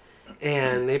one,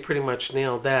 and they pretty much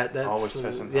nailed that. That's Always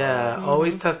testing yeah, high.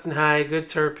 always testing high. Good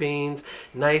terpenes,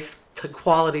 nice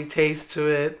quality taste to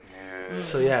it. Yeah.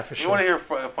 So yeah, for You sure. want to hear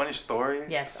a funny story?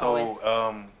 Yes, so, always.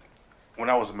 When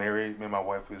I was married, me and my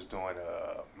wife was doing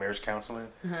marriage counseling.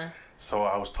 So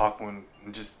I was talking,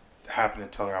 just happened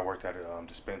to tell her I worked at a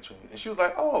dispensary, and she was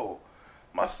like, "Oh,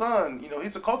 my son,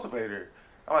 he's a cultivator.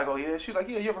 I'm like, oh yeah. She's like,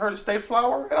 yeah. You ever heard of State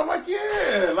Flower? And I'm like,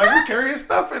 yeah. Like we carry his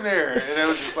stuff in there. And it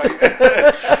was just like,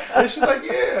 and she's like,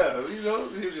 yeah.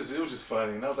 It was just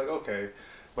funny. And I was like, okay,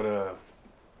 but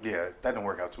yeah, that didn't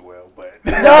work out too well. But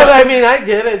no, I mean I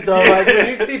get it though. Like when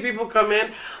you see people come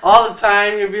in all the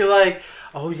time, you'll be like,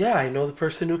 oh yeah, I know the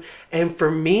person who. And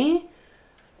for me,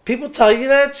 people tell you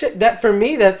that shit. That for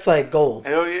me, that's like gold.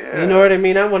 Hell yeah. You know what I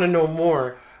mean? I want to know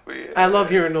more. Yeah. I love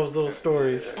hearing those little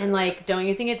stories. And like, don't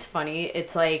you think it's funny?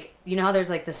 It's like, you know how there's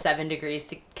like the 7 degrees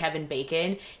to Kevin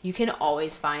Bacon? You can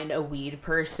always find a weed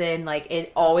person. Like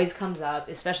it always comes up,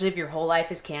 especially if your whole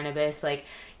life is cannabis. Like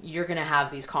you're going to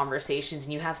have these conversations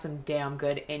and you have some damn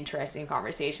good, interesting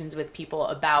conversations with people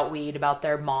about weed, about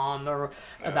their mom or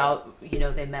about,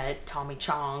 they met Tommy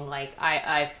Chong. Like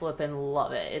I flippin'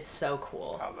 love it. It's so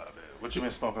cool. I love it. What you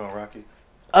been smoking on, Rocky?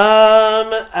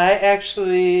 I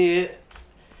actually...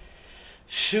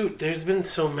 Shoot, there's been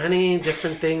so many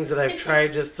different things that I've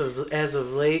tried just as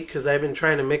of late because I've been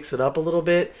trying to mix it up a little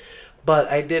bit. But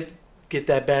I did get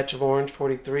that batch of Orange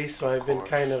 43, so I've been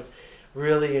kind of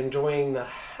really enjoying the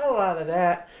hell out of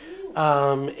that.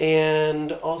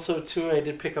 And also, too, I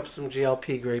did pick up some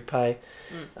GLP Grape Pie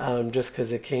just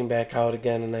because it came back out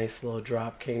again. A nice little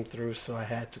drop came through, so I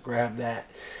had to grab that.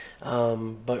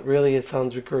 But really it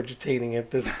sounds regurgitating at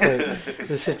this point,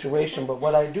 the situation. But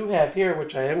what I do have here,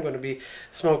 which I am going to be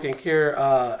smoking here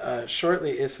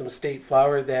shortly, is some State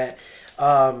Flower that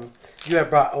you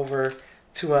have brought over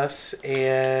to us.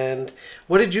 And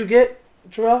what did you get,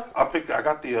 Jarrell? I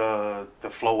got the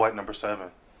Flow White number 7.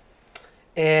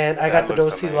 And I got the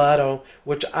Dosey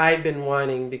which I've been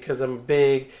wanting because I'm a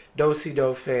big Dosey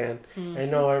Do fan. Mm-hmm. I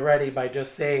know already by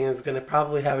just saying it's going to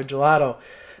probably have a gelato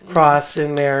cross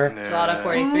in there. Gelato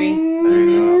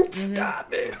 43. Stop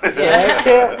it. Yeah.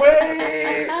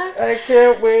 I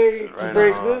can't wait to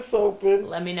break this open.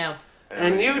 Let me know.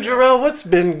 And you, Jarrell, what's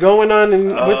been going on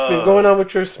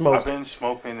with your smoke? I've been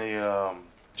smoking the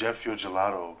Jet Fuel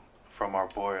Gelato from our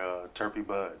boy Terpy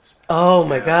Buds. Oh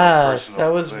my gosh, that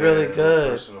was really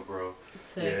good. Personal growth.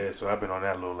 Yeah, so I've been on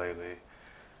that a little lately.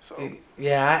 So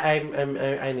yeah,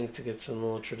 I need to get some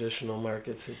little traditional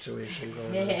market situation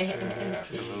going on.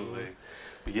 Absolutely.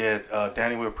 But yeah,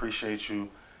 Danny, we appreciate you.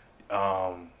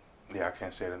 I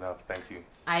can't say it enough. Thank you.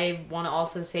 I want to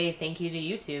also say thank you to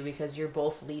you two because you're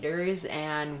both leaders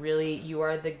and really you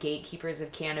are the gatekeepers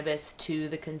of cannabis to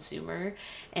the consumer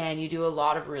and you do a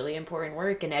lot of really important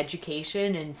work and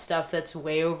education and stuff that's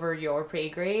way over your pay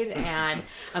grade and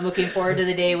I'm looking forward to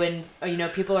the day when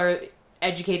people are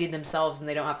educating themselves and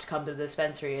they don't have to come to the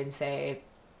dispensary and say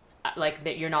like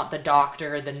that you're not the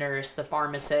doctor, the nurse, the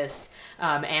pharmacist,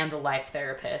 and the life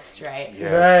therapist, right?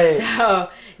 Yes. Right. So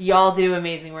y'all do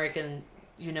amazing work and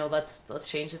let's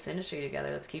change this industry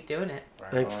together. Let's keep doing it.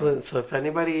 Right. Excellent. So if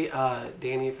anybody,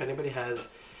 Danny, if anybody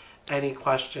has any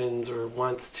questions or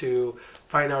wants to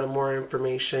find out more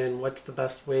information, what's the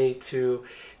best way to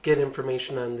get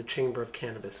information on the Chamber of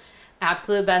Cannabis?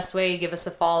 Absolute best way, give us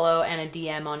a follow and a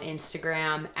DM on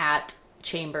Instagram at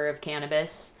Chamber of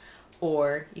Cannabis,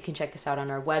 or you can check us out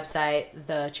on our website,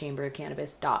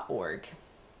 thechamberofcannabis.org.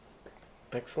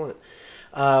 Excellent.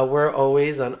 We're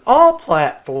always on all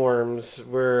platforms.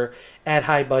 We're at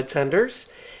High Bud Tenders.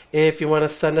 If you want to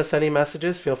send us any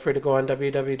messages, feel free to go on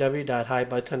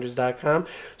www.highbudtenders.com.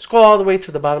 Scroll all the way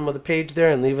to the bottom of the page there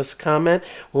and leave us a comment.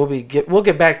 We'll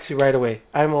get back to you right away.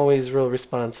 I'm always real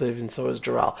responsive, and so is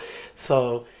Jarrell.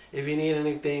 So if you need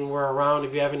anything, we're around.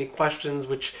 If you have any questions,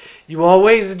 which you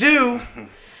always do,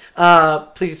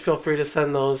 please feel free to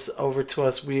send those over to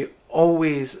us. We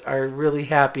always are really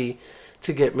happy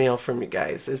to get mail from you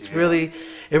guys. It really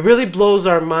blows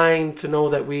our mind to know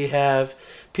that we have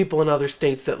people in other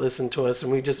states that listen to us, and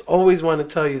we just always want to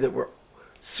tell you that we're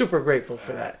super grateful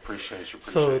for that. Appreciate you.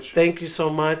 Thank you so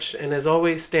much, and as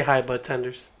always, stay high, bud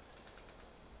tenders.